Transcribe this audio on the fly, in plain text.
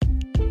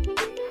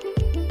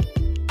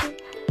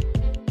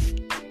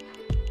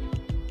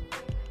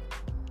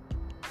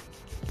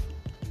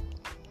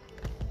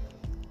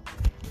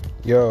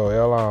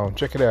Yo,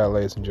 check it out,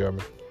 ladies and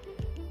gentlemen.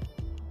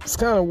 It's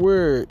kind of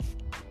weird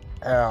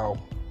how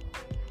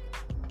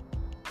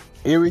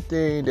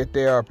everything that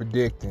they are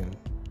predicting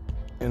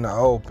in the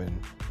open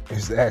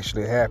is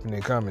actually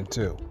happening, coming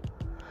too.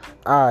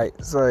 Alright,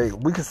 so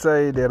we could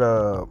say that,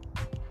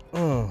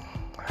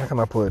 how can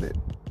I put it?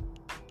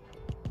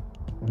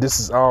 This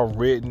is all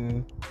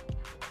written,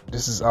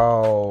 this is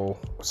all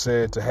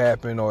said to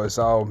happen, or it's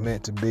all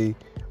meant to be.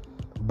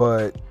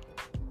 But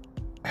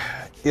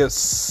if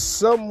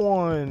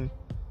someone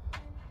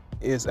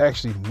is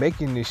actually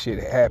making this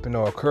shit happen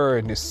or occur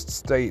in this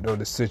state or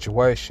this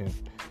situation,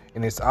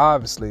 and it's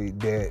obviously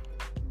that,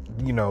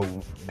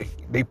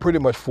 they pretty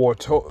much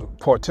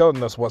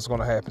foretelling us what's going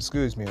to happen,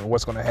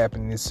 what's going to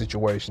happen in these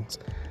situations.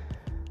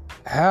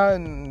 How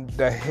in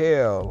the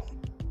hell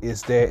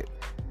is that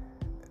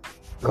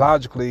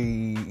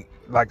logically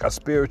like a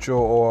spiritual,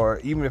 or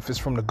even if it's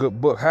from the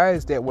good book, how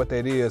is that what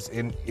that is?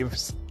 And if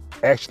it's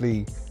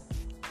actually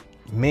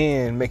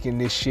men making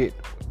this shit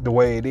the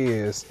way it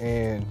is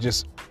and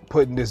just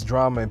putting this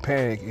drama and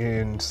panic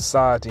in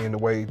society and the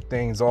way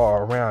things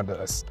are around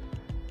us.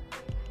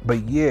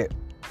 But yet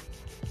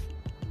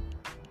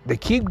they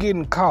keep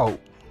getting caught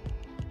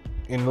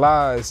in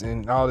lies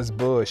and all this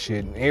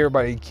bullshit, and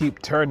everybody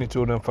keep turning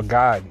to them for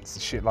guidance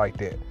and shit like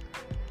that.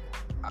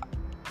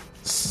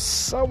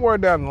 Somewhere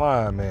down the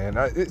line, man,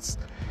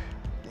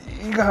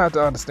 you're gonna have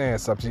to understand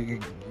something. You're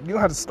gonna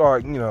have to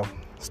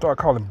start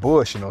calling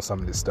bullshit on some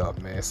of this stuff,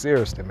 man.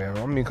 Seriously, man.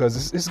 I mean,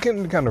 because it's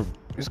getting kind of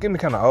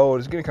old.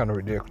 It's getting kind of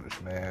ridiculous,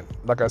 man.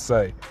 Like I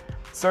say,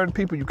 certain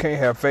people you can't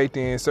have faith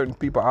in. Certain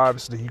people,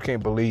 obviously, you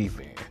can't believe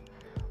in.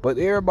 But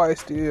everybody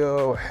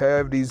still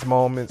have these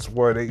moments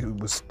where they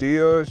will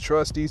still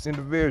trust these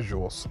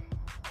individuals.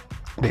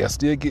 They'll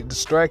still get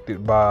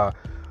distracted by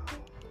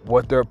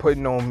what they're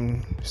putting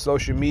on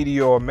social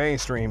media or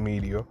mainstream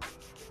media.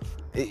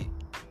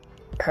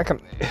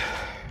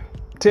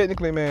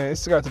 Technically, man,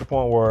 it's got to the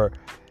point where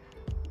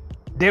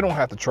they don't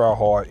have to try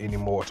hard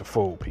anymore to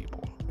fool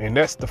people. And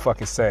that's the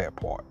fucking sad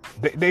part.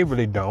 They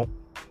really don't.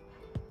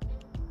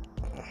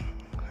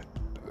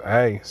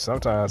 Hey,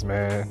 sometimes,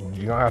 man,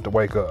 you're going to have to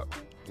wake up.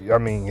 I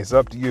mean, it's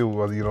up to you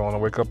whether you don't want to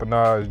wake up or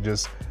not, or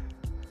just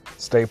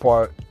stay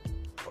part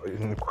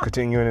and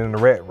continuing in the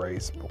rat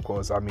race.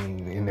 Because, I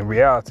mean, in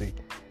reality,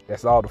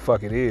 that's all the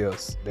fuck it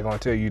is. They're going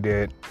to tell you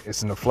that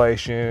it's an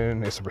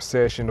inflation, it's a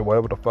recession, or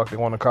whatever the fuck they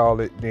want to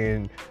call it.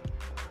 Then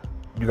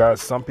you got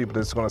some people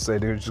that's going to say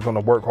they're just going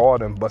to work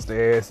harder and bust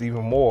their ass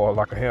even more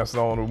like a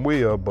hamster on a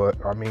wheel. But,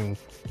 I mean,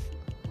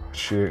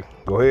 shit,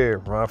 go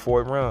ahead, run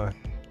for it, run.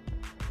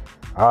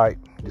 All right,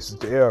 this is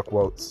the air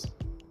quotes.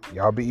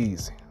 Y'all be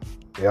easy.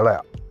 Hell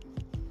out.